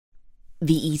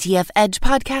The ETF Edge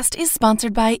podcast is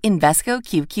sponsored by Invesco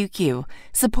QQQ,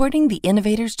 supporting the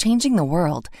innovators changing the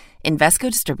world.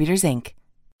 Invesco Distributors, Inc.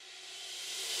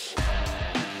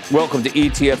 Welcome to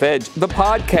ETF Edge, the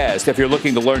podcast. If you're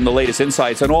looking to learn the latest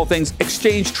insights on all things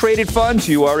exchange-traded funds,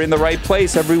 you are in the right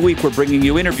place. Every week, we're bringing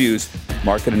you interviews,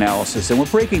 market analysis, and we're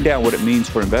breaking down what it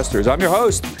means for investors. I'm your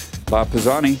host, Bob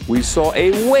Pisani. We saw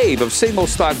a wave of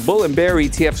single-stock bull and bear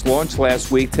ETFs launch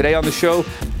last week. Today on the show,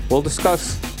 we'll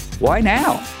discuss why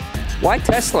now? Why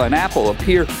Tesla and Apple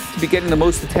appear to be getting the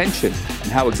most attention,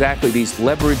 and how exactly these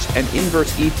leverage and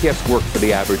inverse ETFs work for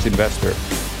the average investor.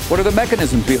 What are the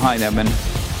mechanisms behind them, and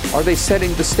are they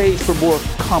setting the stage for more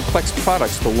complex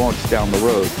products to launch down the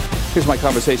road? Here's my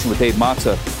conversation with Dave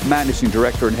Mazza, Managing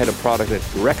Director and Head of Product at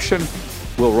Direxion,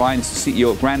 Will Rhines, CEO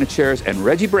of Granite Shares, and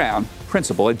Reggie Brown,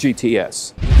 Principal at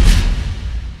GTS.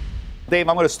 Dave,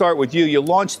 I'm going to start with you. You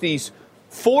launched these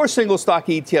 4 single stock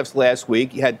ETFs last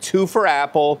week. You had 2 for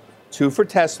Apple, 2 for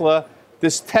Tesla.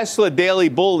 This Tesla Daily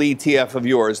Bull ETF of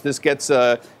yours, this gets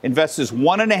investors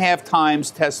 1.5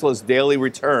 times Tesla's daily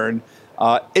return.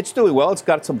 It's doing well. It's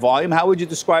got some volume. How would you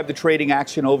describe the trading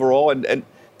action overall? And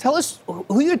tell us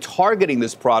who you're targeting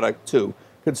this product to,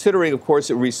 considering, of course,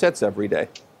 it resets every day.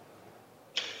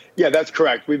 Yeah, that's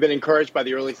correct. We've been encouraged by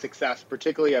the early success,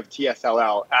 particularly of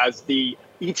TSLL, as the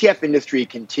ETF industry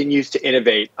continues to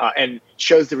innovate and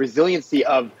shows the resiliency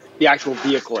of the actual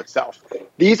vehicle itself.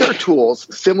 These are tools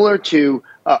similar to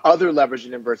other leverage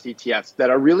and inverse ETFs that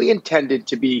are really intended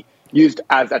to be used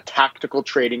as a tactical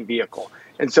trading vehicle.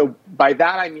 And so by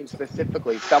that, I mean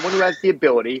specifically someone who has the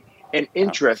ability and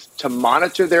interest to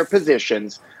monitor their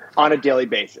positions on a daily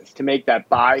basis, to make that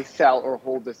buy, sell, or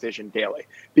hold decision daily.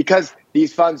 Because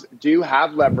these funds do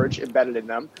have leverage embedded in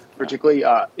them, particularly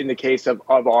in the case of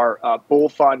our bull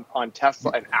fund on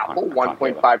Tesla and Apple,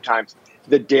 1.5 times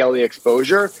the daily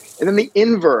exposure. And then the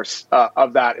inverse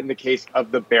of that in the case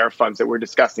of the bear funds that we're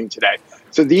discussing today.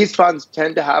 So these funds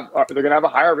tend to have, they're going to have a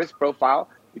higher risk profile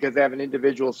because they have an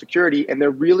individual security, and they're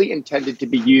really intended to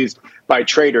be used by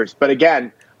traders. But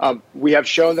again, we have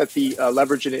shown that the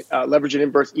leverage and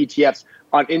inverse ETFs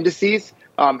on indices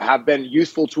have been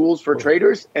useful tools for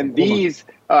traders, and these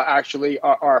actually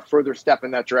are a further step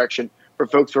in that direction for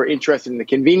folks who are interested in the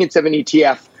convenience of an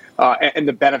ETF and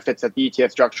the benefits that the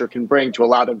ETF structure can bring to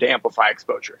allow them to amplify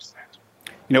exposures.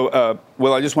 You know,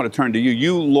 Will, I just want to turn to you.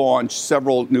 You launched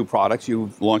several new products.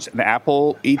 You launched an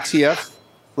Apple ETF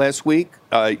last week.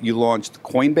 You launched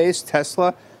Coinbase,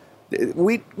 Tesla.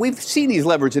 We've seen these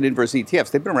leverage and inverse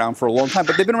ETFs. They've been around for a long time,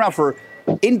 but they've been around for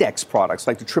index products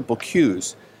like the triple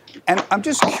Qs. And I'm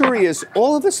just curious,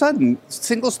 all of a sudden,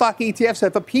 single stock ETFs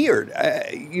have appeared.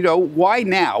 Why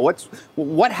now?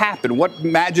 What happened? What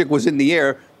magic was in the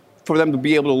air for them to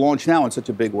be able to launch now in such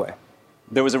a big way?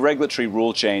 There was a regulatory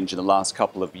rule change in the last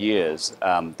couple of years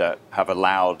that have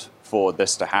allowed for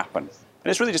this to happen. And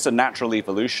it's really just a natural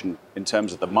evolution in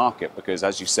terms of the market, because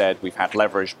as you said, we've had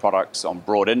leveraged products on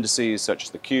broad indices such as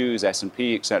the Qs,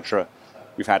 S&P, etc.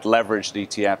 We've had leveraged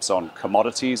ETFs on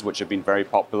commodities, which have been very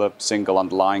popular, single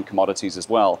underlying commodities as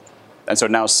well. And so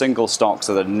now single stocks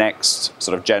are the next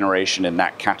sort of generation in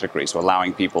that category, so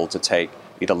allowing people to take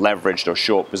either leveraged or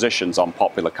short positions on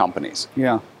popular companies.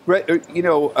 Yeah.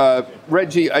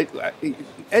 Reggie,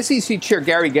 SEC Chair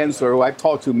Gary Gensler, who I've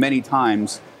talked to many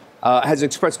times, has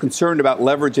expressed concern about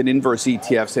leverage and inverse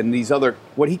ETFs and these other,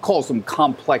 what he calls them,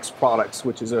 complex products,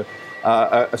 which is a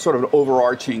sort of an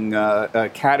overarching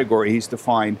category he's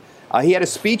defined. He had a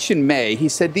speech in May. He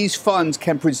said these funds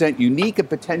can present unique and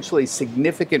potentially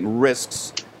significant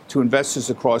risks to investors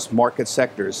across market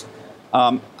sectors.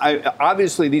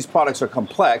 Obviously, these products are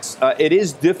complex. It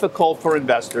is difficult for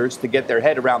investors to get their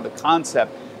head around the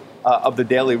concept of the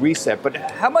daily reset. But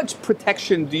how much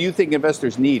protection do you think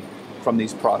investors need from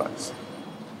these products?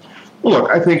 Well,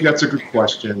 look, I think that's a good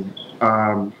question.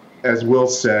 As Will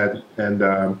said,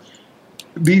 and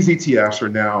these ETFs are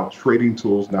now trading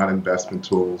tools, not investment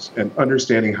tools, and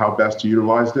understanding how best to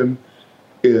utilize them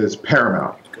is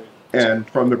paramount. And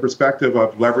from the perspective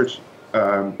of leverage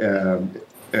and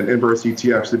inverse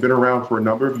ETFs, they've been around for a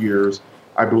number of years.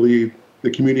 I believe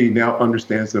the community now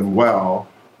understands them well.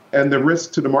 And the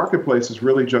risk to the marketplace is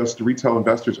really just the retail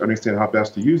investors understand how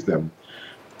best to use them.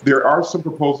 There are some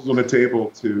proposals on the table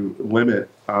to limit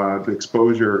the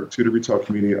exposure to the retail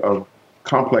community of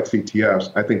complex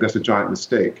ETFs. I think that's a giant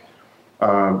mistake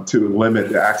to limit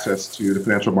the access to the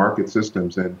financial market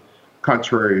systems, and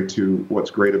contrary to what's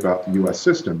great about the U.S.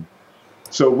 system.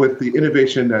 So with the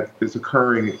innovation that is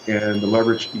occurring in the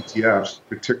leveraged ETFs,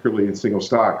 particularly in single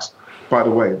stocks, by the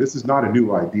way, this is not a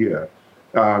new idea.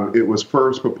 It was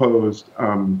first proposed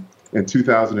in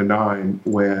 2009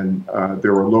 when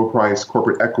there were low-price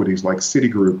corporate equities like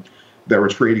Citigroup that were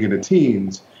trading in the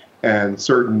teens, and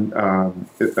certain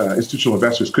institutional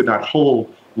investors could not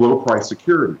hold low-price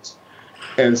securities.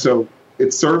 And so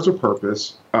it serves a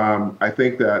purpose. I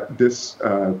think that this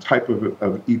type of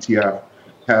ETF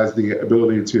has the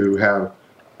ability to have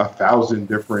 1,000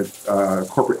 different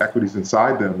corporate equities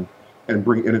inside them and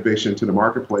bring innovation to the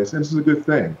marketplace. And this is a good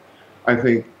thing. I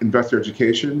think investor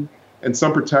education and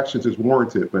some protections is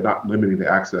warranted, but not limiting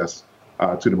the access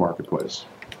to the marketplace.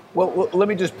 Well, let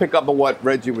me just pick up on what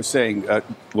Reggie was saying,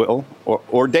 Will,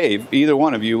 or Dave, either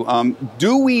one of you.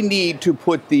 Do we need to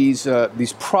put these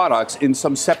products in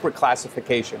some separate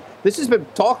classification? This has been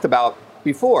talked about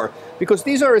before, because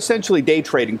these are essentially day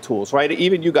trading tools, right?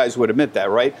 Even you guys would admit that,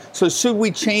 right? So should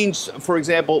we change, for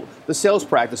example, the sales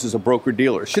practices of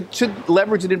broker-dealers? Should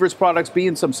leverage and inverse products be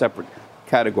in some separate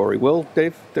category? Will,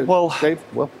 Dave? Dave?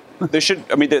 Will? They should,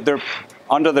 they're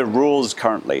under the rules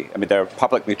currently, they're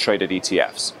publicly traded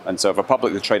ETFs. And so for a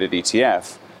publicly traded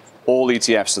ETF, all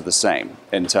ETFs are the same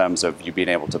in terms of you being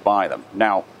able to buy them.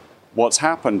 Now, what's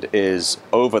happened is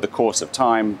over the course of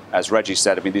time, as Reggie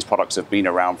said, these products have been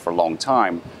around for a long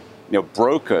time.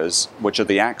 Brokers, which are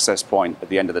the access point at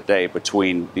the end of the day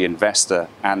between the investor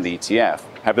and the ETF,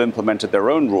 have implemented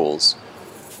their own rules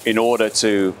in order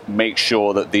to make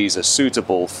sure that these are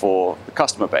suitable for the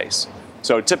customer base.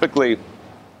 So typically,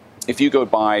 if you go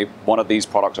buy one of these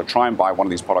products or try and buy one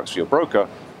of these products for your broker,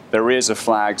 there is a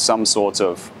flag, some sort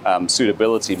of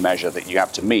suitability measure that you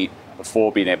have to meet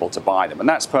before being able to buy them. And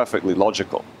that's perfectly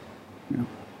logical. Yeah.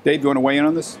 Dave, do you want to weigh in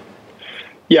on this?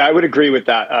 Yeah, I would agree with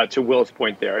that. To Will's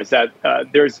point there is that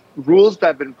there's rules that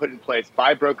have been put in place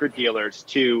by broker-dealers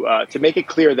to make it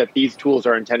clear that these tools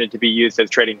are intended to be used as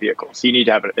trading vehicles. So you need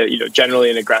to have generally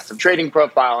an aggressive trading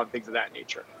profile and things of that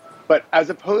nature. But as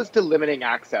opposed to limiting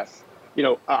access,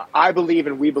 I believe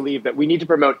and we believe that we need to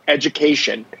promote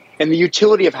education and the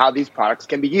utility of how these products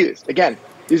can be used. Again,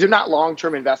 these are not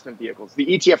long-term investment vehicles. The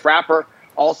ETF wrapper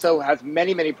also has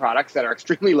many, many products that are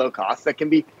extremely low cost that can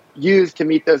be used to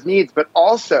meet those needs. But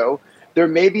also, there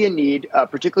may be a need,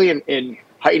 particularly in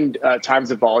heightened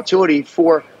times of volatility,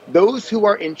 for those who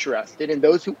are interested and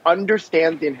those who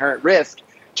understand the inherent risk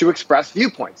to express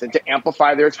viewpoints and to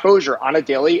amplify their exposure on a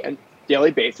daily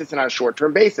basis and on a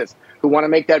short-term basis, who want to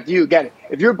make that view. Again,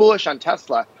 if you're bullish on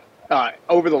Tesla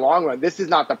over the long run, this is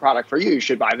not the product for you. You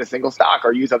should buy the single stock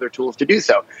or use other tools to do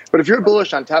so. But if you're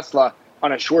bullish on Tesla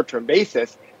on a short-term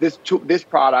basis, this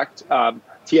product,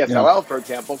 TSLL, for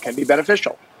example, can be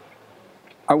beneficial.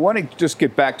 I want to just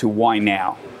get back to why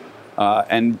now.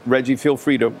 And Reggie, feel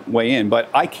free to weigh in. But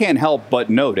I can't help but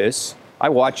notice, I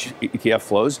watch ETF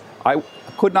flows, I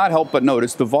could not help but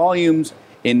notice the volumes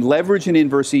in leverage and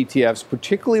inverse ETFs,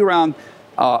 particularly around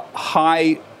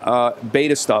high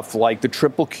beta stuff like the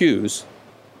triple Qs,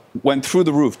 went through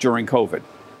the roof during COVID.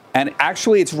 And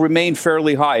actually, it's remained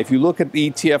fairly high. If you look at the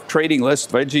ETF trading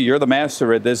list, Reggie, you're the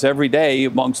master at this every day.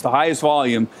 Amongst the highest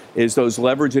volume is those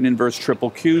leverage and inverse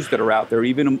triple Qs that are out there,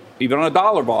 even on a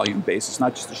dollar volume basis,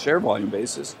 not just a share volume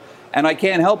basis. And I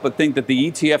can't help but think that the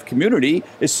ETF community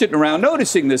is sitting around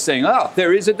noticing this, saying, oh,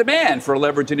 there is a demand for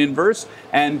leverage and inverse.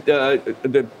 And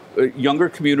the younger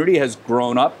community has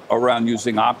grown up around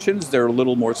using options. They're a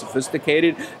little more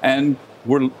sophisticated. And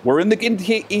we're in the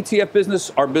ETF business.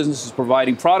 Our business is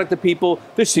providing product to people.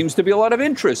 There seems to be a lot of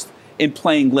interest in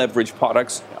playing leverage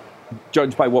products,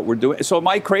 judged by what we're doing. So am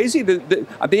I crazy? The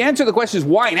answer to the question is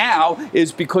why now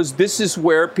is because this is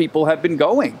where people have been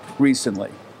going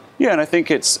recently. Yeah, and I think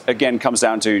it's, again, comes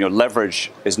down to,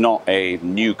 leverage is not a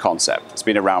new concept. It's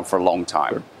been around for a long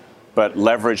time. Sure. But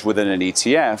leverage within an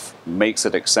ETF makes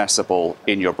it accessible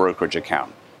in your brokerage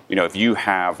account. If you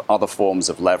have other forms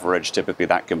of leverage, typically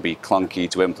that can be clunky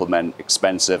to implement,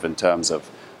 expensive in terms of,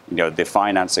 the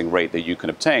financing rate that you can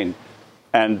obtain.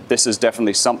 And this is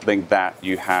definitely something that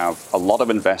you have a lot of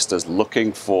investors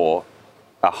looking for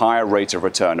a higher rate of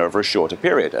return over a shorter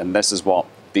period. And this is what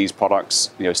these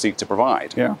products seek to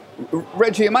provide. Yeah.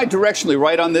 Reggie, am I directionally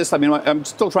right on this? I'm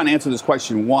still trying to answer this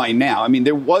question, why now?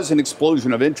 There was an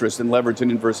explosion of interest in leverage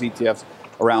and inverse ETFs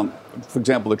around, for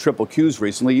example, the triple Qs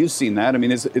recently. You've seen that.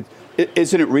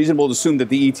 Isn't it reasonable to assume that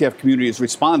the ETF community is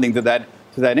responding to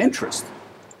that interest?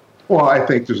 Well, I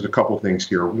think there's a couple things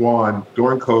here. One,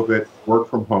 during COVID, work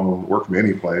from home, work from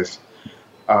any place,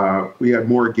 we had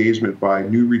more engagement by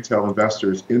new retail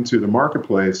investors into the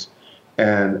marketplace.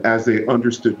 And as they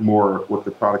understood more what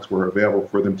the products were available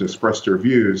for them to express their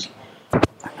views,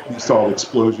 we saw an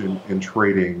explosion in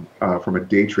trading from a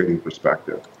day trading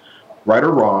perspective. Right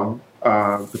or wrong,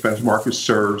 the benchmark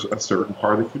serves a certain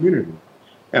part of the community.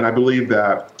 And I believe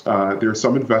that there are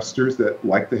some investors that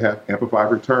like to have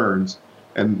amplified returns,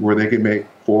 and where they can make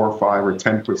 4 or 5 or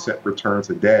 10% returns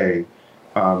a day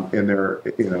in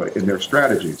their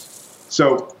strategies.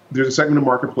 So there's a segment of the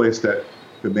marketplace that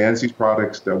demands these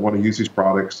products, that want to use these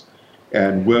products,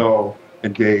 and Will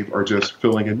and Dave are just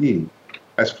filling a need.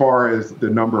 As far as the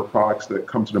number of products that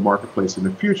come to the marketplace in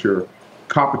the future,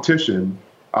 competition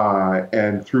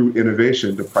and through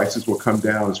innovation, the prices will come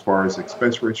down as far as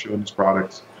expense ratio in these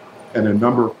products and a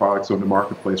number of products on the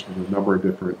marketplace from a number of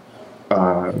different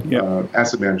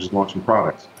asset managers launching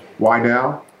products. Why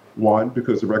now? One,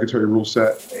 because the regulatory rule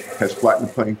set has flattened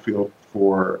the playing field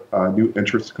for new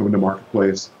entrants to come into the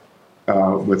marketplace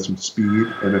with some speed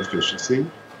and efficiency.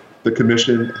 The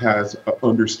commission has an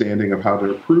understanding of how to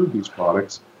approve these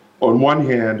products. On one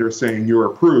hand, they're saying you're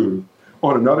approved.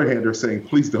 On another hand, they're saying,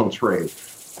 please don't trade.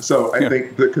 So I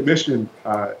think the commission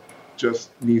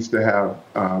just needs to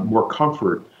have more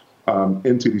comfort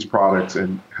into these products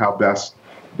and how best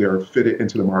they're fitted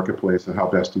into the marketplace and how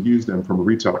best to use them from a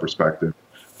retail perspective.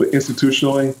 But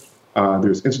institutionally,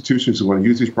 there's institutions who want to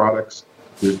use these products.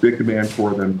 There's big demand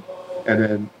for them. And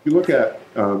then you look at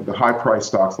the high-priced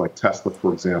stocks like Tesla,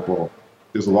 for example,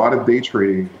 there's a lot of day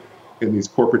trading in these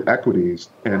corporate equities,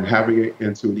 and having it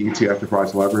into an ETF that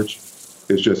provides leverage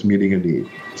is just meeting a need.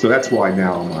 So that's why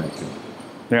now, in my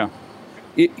opinion.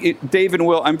 Yeah. Dave and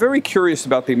Will, I'm very curious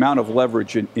about the amount of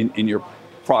leverage in your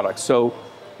products. So,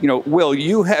 Will,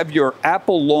 you have your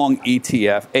Apple Long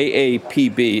ETF,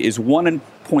 AAPB, is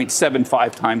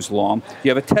 1.75 times long.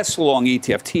 You have a Tesla Long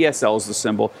ETF, TSL is the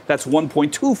symbol, that's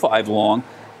 1.25 long.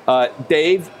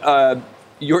 Dave,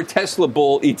 your Tesla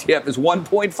Bull ETF is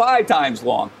 1.5 times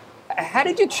long. How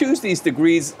did you choose these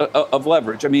degrees of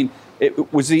leverage? I mean,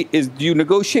 do you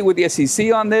negotiate with the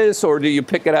SEC on this, or do you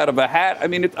pick it out of a hat? I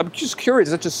mean, I'm just curious.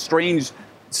 It's such a strange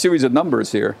series of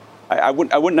numbers here. I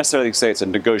wouldn't necessarily say it's a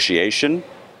negotiation,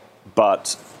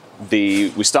 but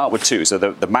we start with 2. So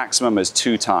the maximum is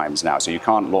 2 times now. So you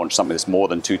can't launch something that's more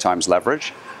than 2 times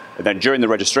leverage. And then during the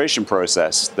registration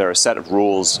process, there are a set of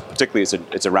rules, particularly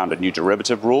it's around a new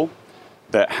derivative rule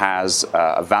that has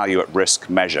a value at risk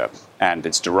measure. And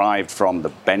it's derived from the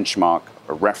benchmark,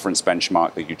 a reference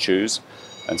benchmark that you choose.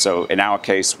 And so in our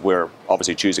case, we're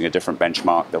obviously choosing a different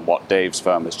benchmark than what Dave's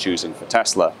firm is choosing for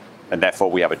Tesla. And therefore,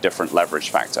 we have a different leverage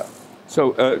factor.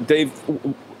 So, Dave,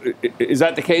 is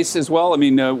that the case as well? I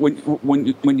mean,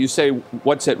 when you say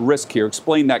what's at risk here,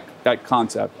 explain that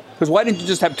concept. Because why didn't you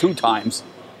just have 2 times?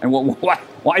 And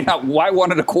why not? Why 1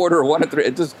 1/4 or 1 3?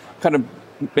 It just kind of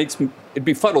it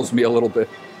befuddles me a little bit.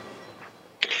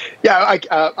 Yeah,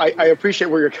 I appreciate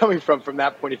where you're coming from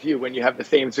that point of view when you have the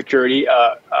same security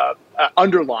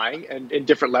underlying and in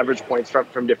different leverage points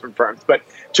from different firms. But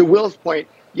to Will's point,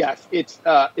 yes, it's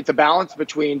a balance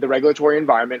between the regulatory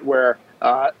environment where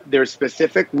there's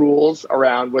specific rules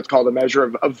around what's called a measure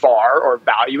of VAR, or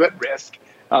value at risk,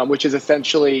 which is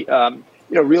essentially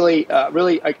really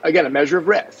again a measure of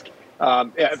risk.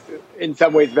 In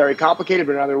some ways very complicated,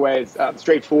 but in other ways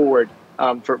straightforward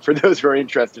for those who are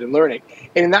interested in learning.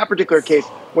 And in that particular case,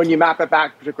 when you map it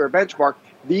back to a particular benchmark,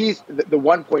 the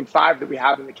 1.5 that we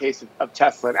have in the case of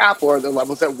Tesla and Apple are the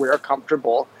levels that we're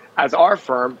comfortable as our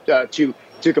firm to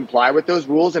comply with those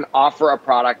rules and offer a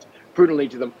product prudently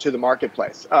to the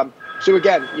marketplace. So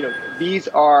again, these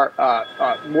are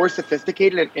more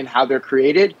sophisticated in how they're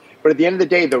created, but at the end of the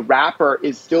day, the wrapper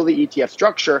is still the ETF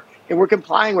structure, and we're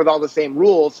complying with all the same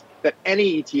rules that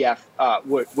any ETF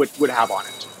would have on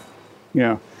it.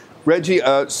 Yeah. Reggie,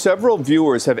 several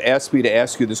viewers have asked me to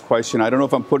ask you this question. I don't know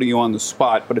if I'm putting you on the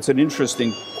spot, but it's an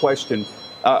interesting question.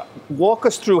 Walk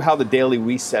us through how the daily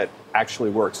reset actually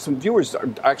works. Some viewers are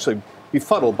actually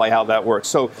befuddled by how that works.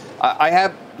 So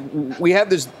we have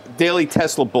this daily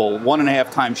Tesla Bull,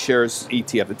 1.5 times shares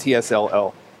ETF, the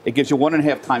TSLL. It gives you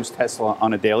 1.5 times Tesla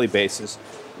on a daily basis.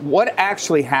 What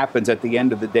actually happens at the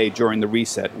end of the day during the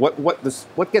reset?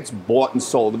 What gets bought and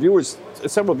sold?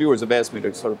 Several viewers have asked me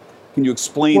to sort of, can you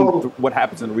explain what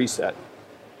happens in the reset?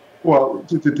 Well,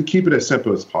 to keep it as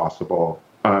simple as possible,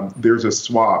 there's a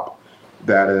swap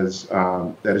that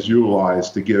is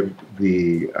utilized to give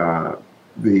the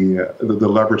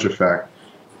leverage effect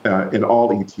in all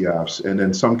ETFs, and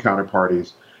then some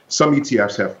counterparties. Some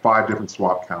ETFs have 5 different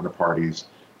swap counterparties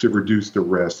to reduce the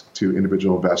risk to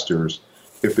individual investors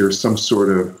if there's some sort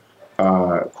of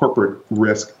corporate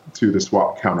risk to the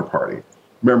swap counterparty.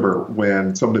 Remember,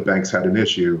 when some of the banks had an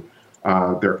issue,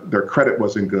 their credit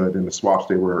wasn't good, and the swaps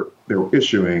they were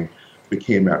issuing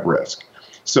became at risk.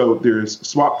 So there's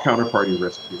swap counterparty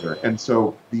risk here, and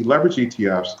so the leverage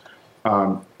ETFs,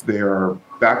 they are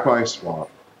backed by a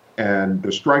swap, and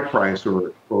the strike price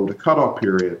or the cutoff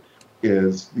period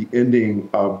is the ending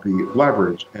of the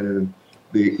leverage, and then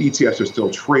the ETFs are still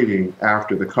trading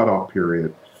after the cutoff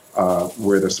period,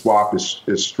 where the swap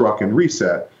is struck and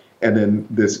reset, and then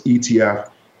this ETF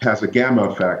has a gamma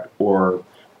effect or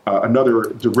another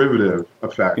derivative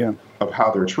effect of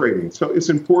how they're trading. So it's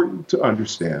important to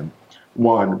understand,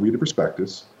 one, read the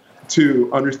prospectus, two,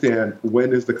 understand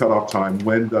when is the cutoff time,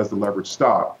 when does the leverage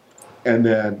stop, and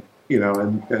then,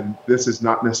 and this is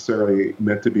not necessarily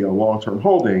meant to be a long-term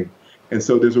holding, and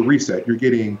so there's a reset. You're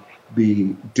getting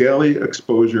the daily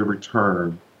exposure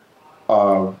return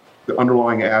of the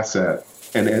underlying asset,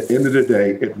 and at the end of the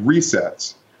day, it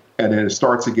resets, and then it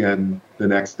starts again the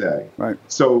next day. Right.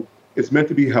 So it's meant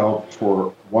to be held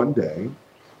for one day,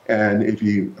 and if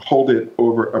you hold it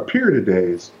over a period of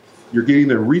days, you're getting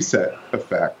the reset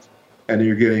effect, and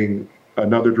you're getting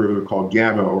another derivative called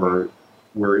gamma, or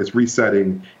where it's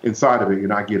resetting inside of it, you're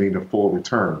not getting the full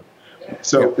return.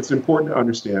 So it's important to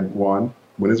understand, one,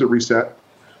 when is it reset?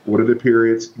 What are the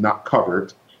periods not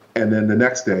covered? And then the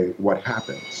next day, what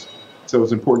happens? So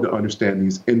it's important to understand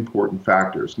these important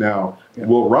factors. Now,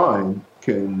 Will Ryan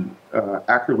can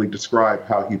accurately describe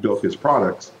how he built his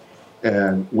products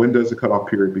and when does the cutoff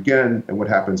period begin and what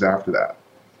happens after that.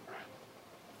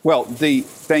 Well,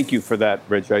 thank you for that,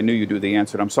 Reggie. I knew you'd do the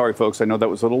answer. And I'm sorry, folks. I know that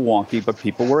was a little wonky, but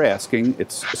people were asking.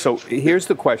 So here's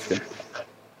the question.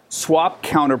 Swap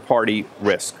counterparty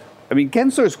risk. I mean,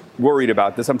 Gensler's worried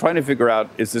about this. I'm trying to figure out,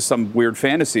 is this some weird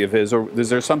fantasy of his, or is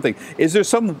there something? Is there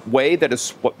some way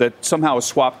that somehow a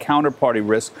swap counterparty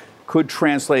risk could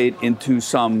translate into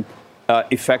some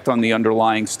effect on the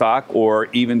underlying stock, or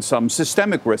even some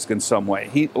systemic risk in some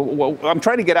way? I'm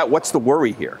trying to get out what's the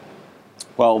worry here.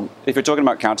 Well, if you're talking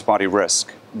about counterparty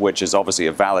risk, which is obviously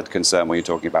a valid concern when you're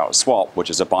talking about a swap, which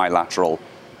is a bilateral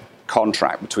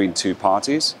contract between two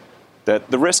parties,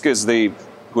 the risk is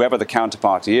whoever the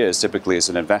counterparty is, typically is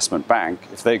an investment bank.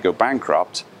 If they go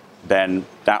bankrupt, then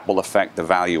that will affect the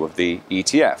value of the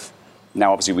ETF.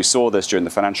 Now, obviously, we saw this during the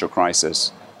financial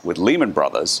crisis with Lehman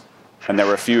Brothers, and there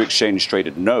were a few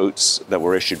exchange-traded notes that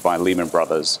were issued by Lehman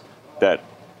Brothers that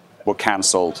were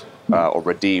canceled or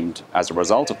redeemed as a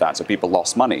result of that. So people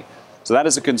lost money. So that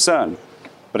is a concern.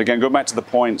 But again, go back to the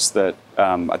points that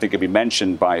I think have been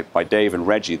mentioned by Dave and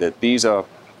Reggie, that these are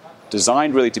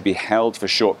designed really to be held for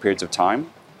short periods of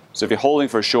time. So if you're holding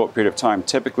for a short period of time,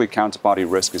 typically counterparty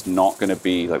risk is not going to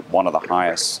be like one of the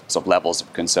highest sort of levels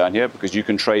of concern here, because you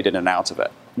can trade in and out of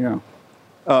it. Yeah.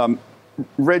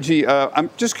 Reggie, I'm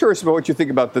just curious about what you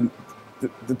think about the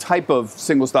type of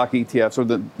single stock ETFs, or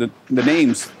the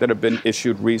names that have been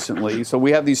issued recently. So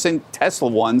we have these Tesla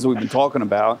ones that we've been talking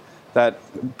about that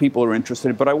people are interested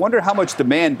in, but I wonder how much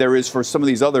demand there is for some of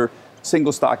these other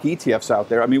single stock ETFs out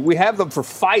there. I mean, we have them for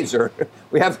Pfizer.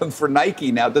 We have them for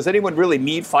Nike now. Does anyone really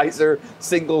need Pfizer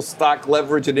single stock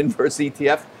leverage and inverse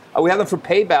ETF? We have them for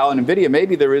PayPal and NVIDIA.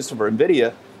 Maybe there is for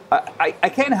NVIDIA. I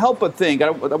can't help but think, I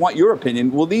want your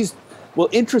opinion, will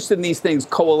interest in these things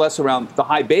coalesce around the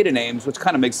high beta names, which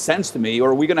kind of makes sense to me,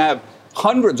 or are we going to have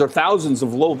hundreds or thousands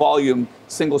of low volume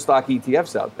single stock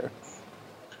ETFs out there?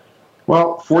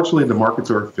 Well, fortunately, the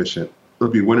markets are efficient.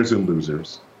 There'll be winners and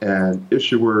losers, and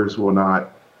issuers will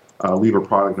not leave a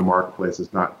product in the marketplace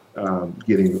that's not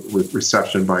getting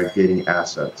reception by gating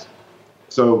assets.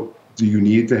 So do you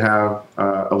need to have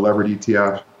a levered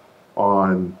ETF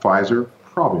on Pfizer?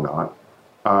 Probably not.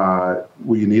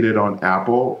 Will you need it on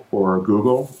Apple or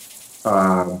Google?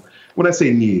 When I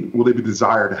say need, will they be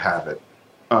desire to have it?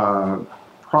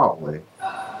 Probably.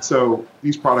 So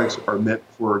these products are meant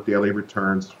for daily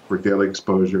returns, for daily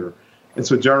exposure. And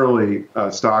so generally,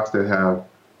 stocks that have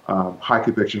high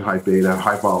conviction, high beta,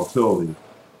 high volatility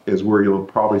is where you'll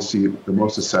probably see the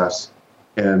most success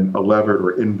in a levered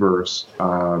or inverse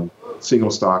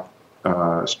single stock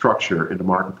structure in the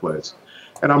marketplace.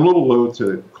 And I'm a little loath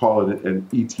to call it an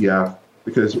ETF,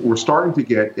 because we're starting to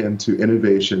get into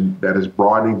innovation that is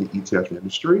broadening the ETF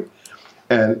industry.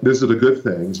 And this is a good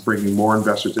thing, it's bringing more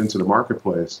investors into the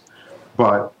marketplace.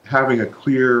 But having a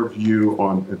clear view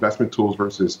on investment tools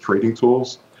versus trading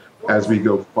tools as we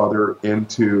go further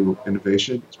into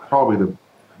innovation is probably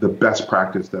the best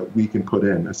practice that we can put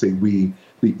in. I say we,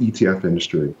 the ETF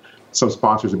industry. Some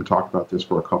sponsors have been talking about this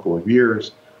for a couple of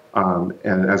years.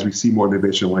 And as we see more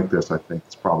innovation like this, I think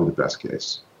it's probably the best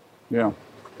case. Yeah.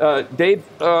 Dave,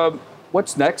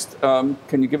 what's next? Can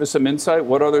you give us some insight?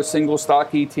 What other single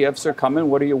stock ETFs are coming?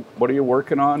 What are you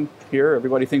working on here?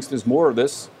 Everybody thinks there's more of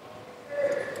this.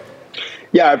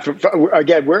 Yeah,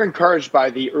 again, we're encouraged by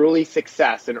the early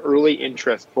success and early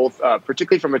interest, both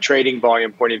particularly from a trading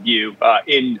volume point of view,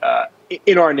 in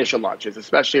our initial launches,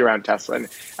 especially around Tesla. And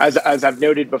as I've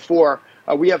noted before,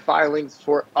 we have filings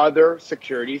for other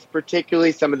securities,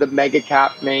 particularly some of the mega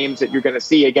cap names that you're going to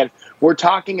see. Again, we're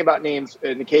talking about names,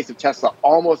 in the case of Tesla,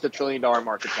 almost $1 trillion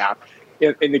market cap.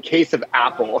 In the case of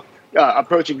Apple,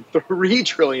 approaching $3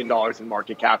 trillion in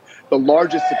market cap, the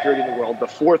largest security in the world, the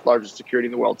fourth largest security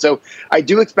in the world. So I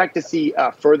do expect to see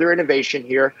further innovation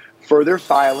here, further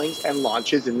filings and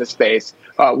launches in the space.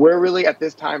 We're really at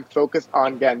this time focused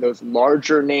on, again, those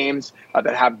larger names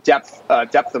that have depth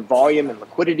of volume and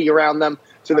liquidity around them,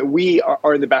 so that we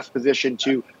are in the best position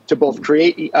to both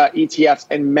create ETFs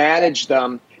and manage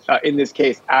them, in this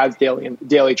case, as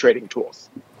daily trading tools.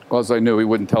 Well, as I knew, he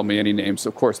wouldn't tell me any names,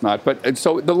 of course not. But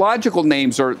so the logical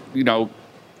names are,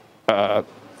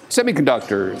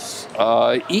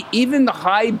 semiconductors, even the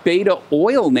high beta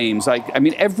oil names. I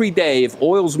mean, every day, if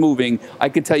oil's moving, I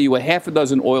could tell you a half a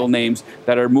dozen oil names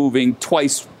that are moving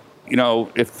twice.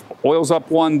 If oil's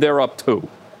up one, they're up two.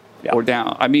 Yeah. Or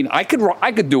down. I mean, I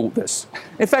could do this.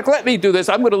 In fact, let me do this.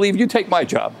 I'm going to leave. You take my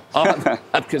job.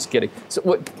 I'm just kidding.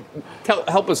 So,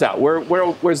 help us out.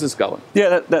 Where's this going?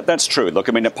 Yeah, that's true. Look,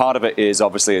 I mean, a part of it is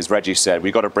obviously, as Reggie said,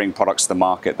 we've got to bring products to the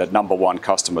market that, number one,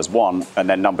 customers want, and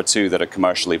then number two, that are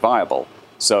commercially viable.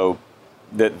 So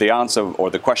the answer,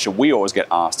 or the question we always get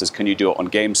asked is, can you do it on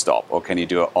GameStop or can you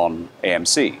do it on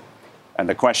AMC? And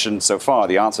the question so far,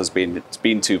 the answer has been, it's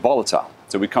been too volatile.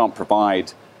 So we can't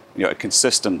provide a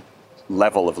consistent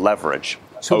level of leverage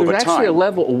so over time. So there's actually a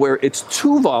level where it's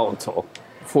too volatile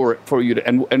for you to,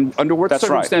 and under what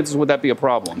circumstances would that be a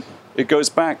problem? It goes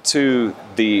back to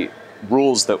the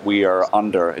rules that we are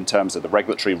under in terms of the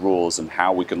regulatory rules and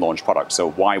how we can launch products.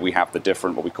 So why we have the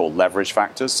different, what we call leverage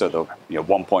factors, so the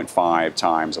 1.5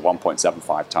 times or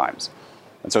 1.75 times.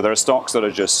 And so there are stocks that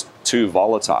are just too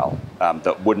volatile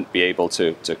that wouldn't be able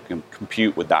to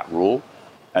compute with that rule.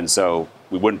 And so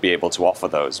we wouldn't be able to offer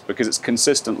those because it's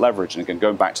consistent leverage. And again,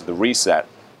 going back to the reset,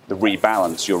 the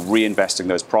rebalance, you're reinvesting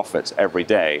those profits every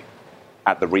day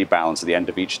at the rebalance at the end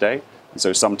of each day. And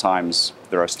so sometimes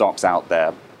there are stocks out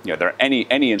there, there are any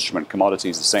instrument,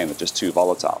 commodities the same, they're just too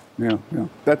volatile. Yeah.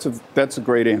 That's a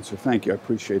great answer. Thank you. I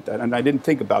appreciate that. And I didn't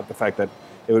think about the fact that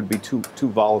it would be too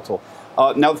volatile.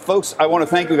 Now, folks, I want to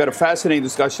thank you. We've got a fascinating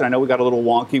discussion. I know we got a little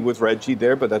wonky with Reggie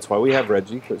there, but that's why we have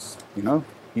Reggie, because,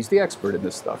 he's the expert in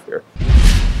this stuff here.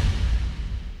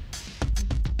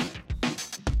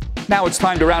 Now it's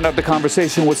time to round up the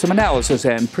conversation with some analysis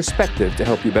and perspective to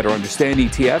help you better understand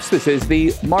ETFs. This is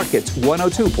the Markets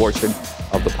 102 portion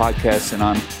of the podcast, and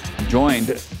I'm joined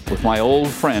with my old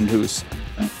friend who's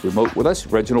remote with us,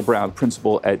 Reginald Brown,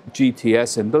 principal at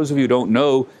GTS. And those of you who don't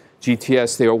know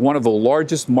GTS, they are one of the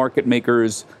largest market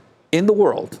makers in the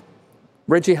world.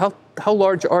 Reggie, how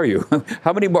large are you?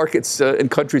 How many markets and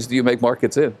countries do you make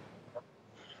markets in?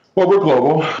 Well, we're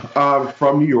global.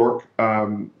 From New York,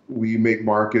 we make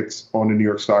markets on the New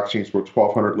York Stock Exchange. We're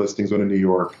 1,200 listings on the New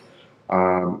York,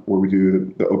 where we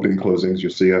do the opening closings.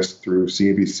 You'll see us through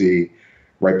CNBC,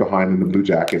 right behind in the blue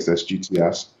jackets. That's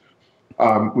GTS.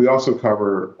 We also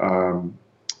cover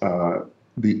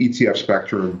the ETF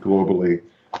spectrum globally,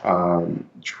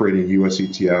 trading U.S.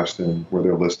 ETFs and where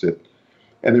they're listed.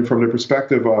 And then from the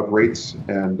perspective of rates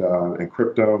and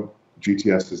crypto,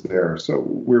 GTS is there. So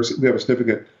we have a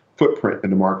significant footprint in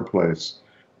the marketplace.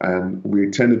 And we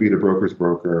tend to be the broker's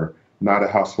broker, not a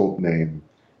household name,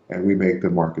 and we make the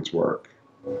markets work.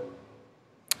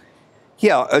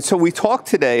 Yeah, so we talked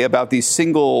today about these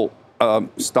single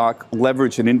stock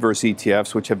leverage and inverse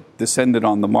ETFs, which have descended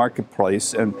on the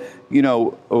marketplace. And,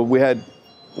 we had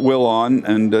Will on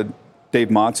and Dave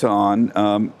Matza on.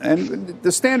 And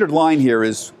the standard line here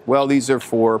is, well, these are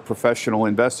for professional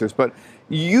investors. But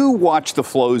you watch the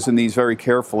flows in these very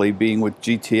carefully, being with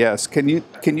GTS.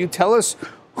 Can you tell us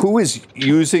who is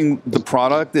using the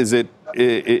product? Is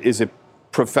it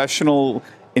professional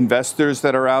investors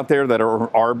that are out there that are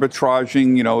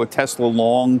arbitraging, a Tesla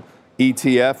long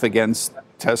ETF against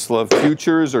Tesla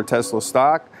futures or Tesla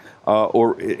stock?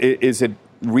 Or is it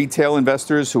retail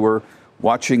investors who are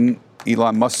watching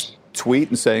Elon Musk tweet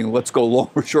and saying, let's go long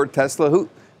or short Tesla?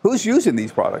 Who's using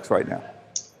these products right now?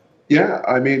 Yeah,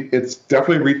 I mean, it's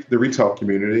definitely the retail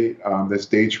community that's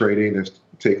day trading, that's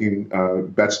taking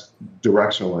bets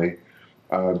directionally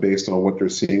based on what they're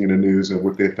seeing in the news and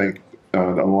what they think the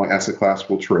underlying asset class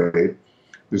will trade.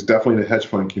 There's definitely the hedge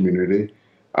fund community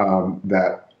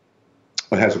that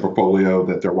has a portfolio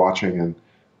that they're watching, and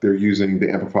they're using the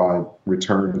amplified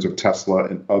returns of Tesla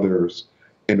and others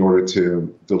in order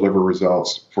to deliver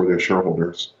results for their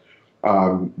shareholders.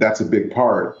 That's a big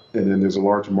part. And then there's a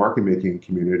large market making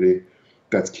community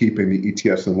that's keeping the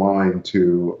ETFs in line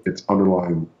to its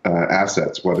underlying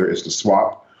assets, whether it's the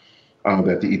swap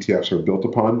that the ETFs are built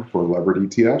upon for levered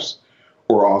ETFs,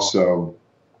 or also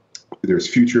there's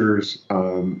futures,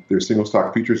 there's single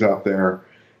stock futures out there,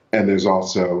 and there's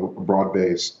also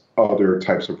broad-based other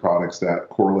types of products that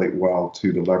correlate well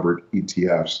to the levered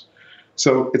ETFs.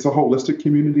 So it's a holistic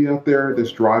community out there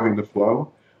that's driving the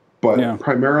flow, but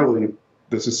primarily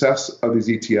the success of these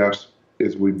ETFs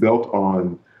is we built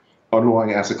on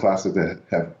underlying asset classes that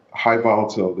have high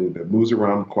volatility, that moves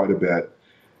around quite a bit,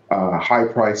 high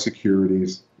price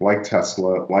securities like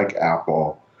Tesla, like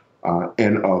Apple,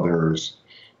 and others,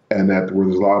 and that where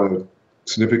there's a lot of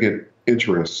significant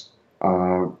interest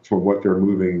for what they're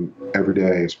moving every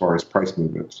day as far as price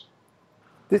movements.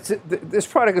 This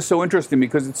product is so interesting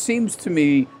because it seems to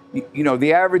me,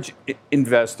 the average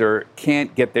investor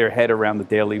can't get their head around the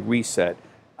daily reset.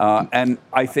 And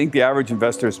I think the average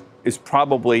investor is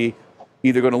probably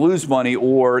either going to lose money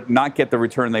or not get the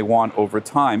return they want over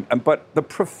time. But the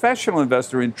professional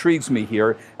investor intrigues me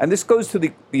here, and this goes to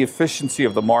the efficiency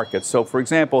of the market. So, for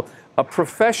example, a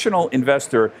professional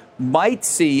investor might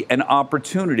see an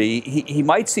opportunity. He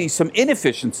might see some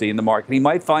inefficiency in the market. He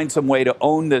might find some way to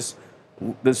own this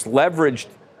leveraged,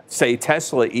 say,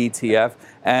 Tesla ETF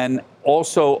and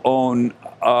also own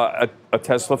a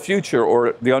Tesla future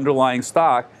or the underlying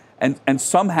stock, and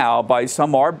somehow by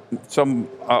some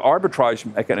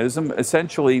arbitrage mechanism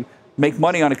essentially make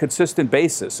money on a consistent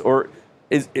basis. Or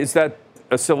is that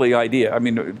a silly idea? I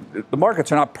mean, the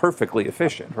markets are not perfectly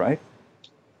efficient, right?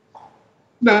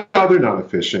 No, they're not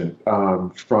efficient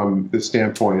from the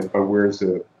standpoint of where's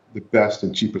the best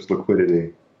and cheapest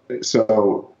liquidity.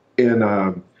 So in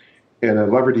a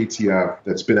levered ETF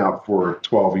that's been out for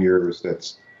 12 years,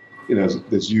 that's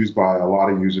used by a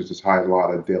lot of users, it's high, a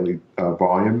lot of daily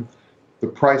volume. The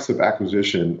price of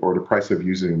acquisition or the price of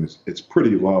using them it's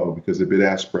pretty low because the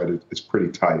bid-ask spread is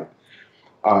pretty tight.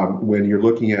 When you're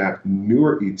looking at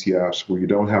newer ETFs where you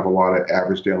don't have a lot of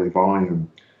average daily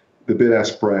volume, the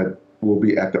bid-ask spread will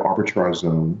be at the arbitrage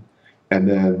zone, and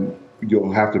then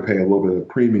you'll have to pay a little bit of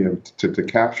premium to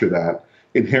capture that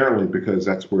inherently because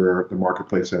that's where the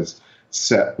marketplace has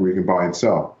set where you can buy and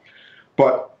sell.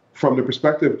 But from the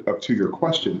perspective to your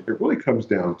question, it really comes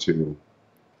down to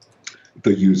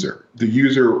the user. The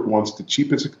user wants the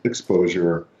cheapest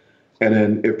exposure, and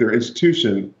then if they're an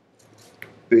institution,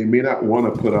 they may not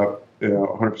want to put up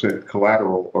 100%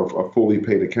 collateral or a fully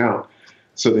paid account,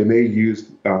 so they may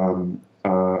use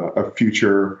a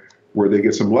future where they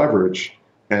get some leverage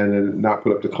and then not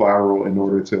put up the collateral in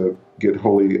order to get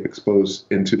wholly exposed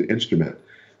into the instrument.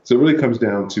 So it really comes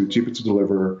down to cheapest to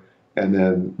deliver and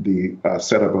then the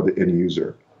setup of the end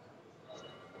user.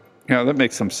 Yeah, that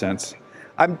makes some sense.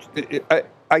 I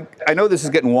know this is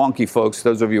getting wonky, folks,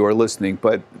 those of you who are listening,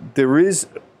 but there is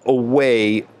a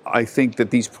way I think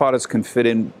that these products can fit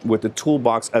in with the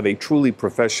toolbox of a truly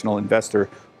professional investor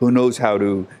who knows how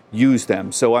to use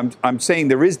them. So I'm saying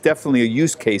there is definitely a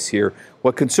use case here.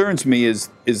 What concerns me is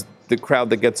the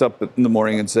crowd that gets up in the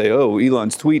morning and say, oh,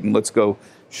 Elon's tweeting, let's go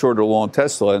short or long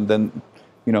Tesla. And then,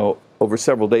 over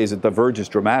several days, it diverges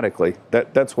dramatically.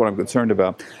 That's what I'm concerned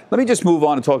about. Let me just move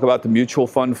on and talk about the mutual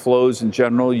fund flows in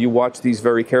general. You watch these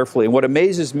very carefully. And what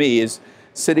amazes me is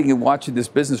sitting and watching this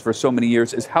business for so many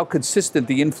years is how consistent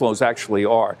the inflows actually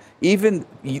are. Even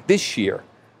this year,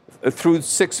 through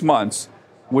 6 months,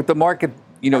 with the market,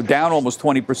 down almost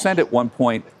 20% at one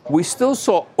point, we still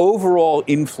saw overall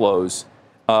inflows,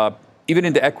 even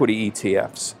into equity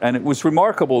ETFs. And it was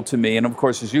remarkable to me. And of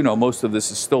course, as you know, most of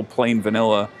this is still plain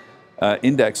vanilla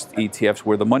indexed ETFs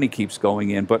where the money keeps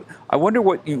going in. But I wonder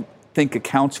what you think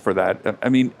accounts for that. I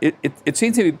mean, it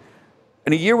seems to me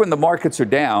in a year when the markets are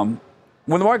down,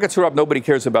 when the markets are up, nobody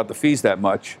cares about the fees that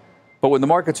much. But when the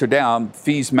markets are down,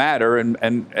 fees matter,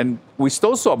 and we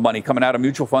still saw money coming out of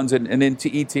mutual funds and into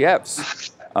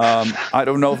ETFs. I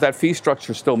don't know if that fee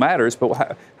structure still matters,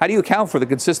 but how do you account for the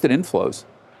consistent inflows?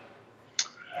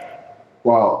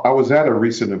 Well, I was at a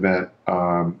recent event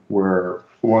where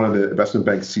one of the investment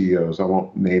bank CEOs, I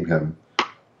won't name him,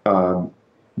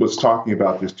 was talking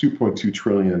about this $2.2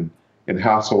 trillion in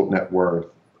household net worth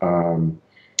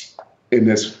in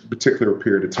this particular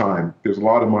period of time. There's a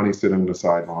lot of money sitting on the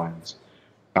sidelines.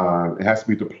 It has to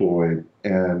be deployed.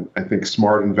 And I think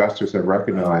smart investors have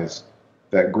recognized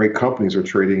that great companies are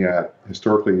trading at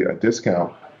historically a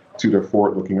discount to their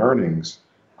forward-looking earnings.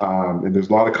 And there's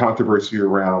a lot of controversy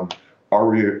around, are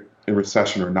we in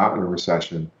recession or not in a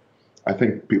recession? I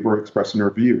think people are expressing their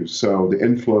views. So the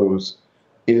inflows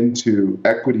into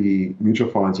equity mutual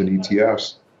funds and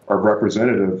ETFs are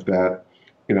representative that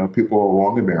people are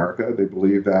long America. They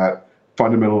believe that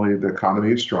fundamentally the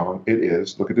economy is strong. It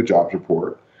is. Look at the jobs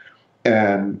report.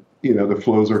 And, the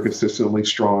flows are consistently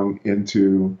strong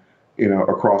into,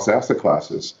 across asset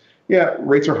classes. yeah,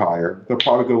 rates are higher. They'll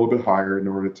probably go a little bit higher in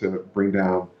order to bring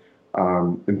down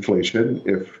inflation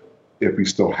if we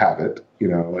still have it.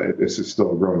 This is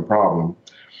still a growing problem.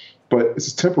 But this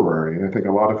is temporary, and I think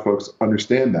a lot of folks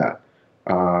understand that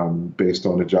based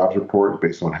on the jobs report,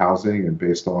 based on housing, and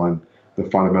based on the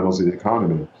fundamentals of the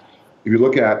economy. If you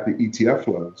look at the ETF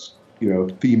flows,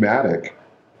 thematic,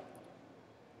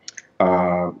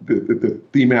 the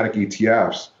thematic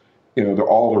ETFs, they're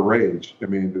all the rage. I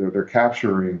mean, they're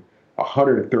capturing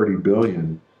 130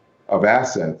 billion of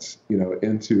assets,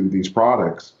 into these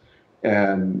products.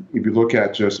 And if you look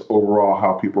at just overall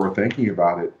how people are thinking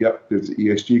about it, yep, there's the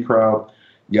ESG crowd.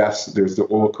 Yes, there's the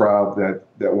oil crowd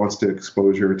that wants the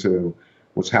exposure to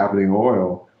what's happening in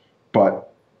oil.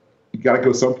 But you got to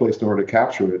go someplace in order to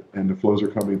capture it, and the flows are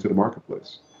coming into the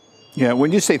marketplace. Yeah,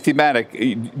 when you say thematic,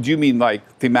 do you mean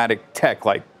like thematic tech,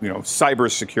 like,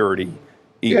 cybersecurity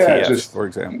ETFs, for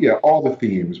example? Yeah, all the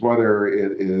themes, whether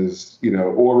it is,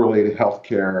 oil-related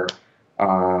healthcare,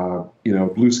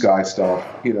 blue sky stuff,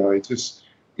 it's just,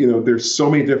 there's so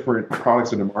many different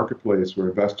products in the marketplace where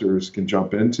investors can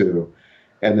jump into.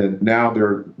 And then now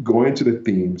they're going to the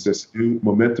themes, this new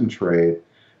momentum trade.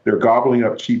 They're gobbling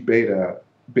up cheap beta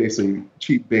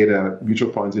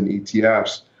mutual funds and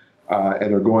ETFs,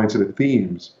 and they're going to the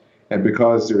themes. And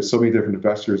because there's so many different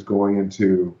investors going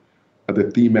into the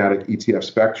thematic ETF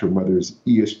spectrum, whether it's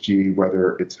ESG,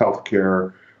 whether it's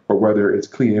healthcare, or whether it's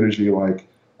clean energy like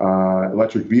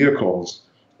electric vehicles,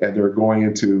 and they're going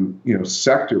into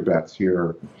sector bets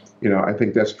here. I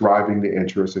think that's driving the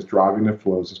interest, it's driving the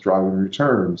flows, it's driving the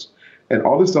returns, and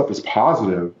all this stuff is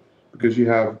positive because you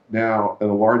have now an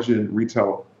enlarged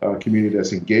retail community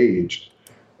that's engaged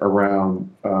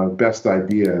around best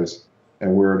ideas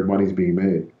and where the money's being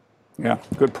made. Yeah,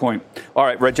 good point. All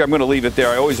right, Reggie, I'm going to leave it there.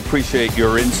 I always appreciate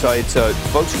your insights.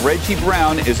 Folks, Reggie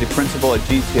Brown is a principal at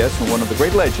GTS and one of the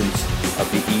great legends of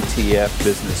the ETF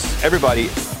business. Everybody,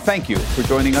 thank you for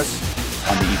joining us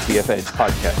on the ETF Edge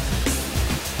podcast.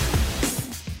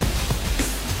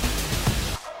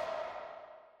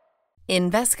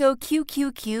 Invesco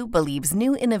QQQ believes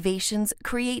new innovations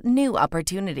create new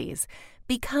opportunities.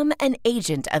 Become an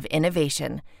agent of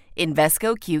innovation.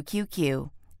 Invesco QQQ.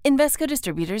 Invesco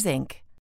Distributors, Inc.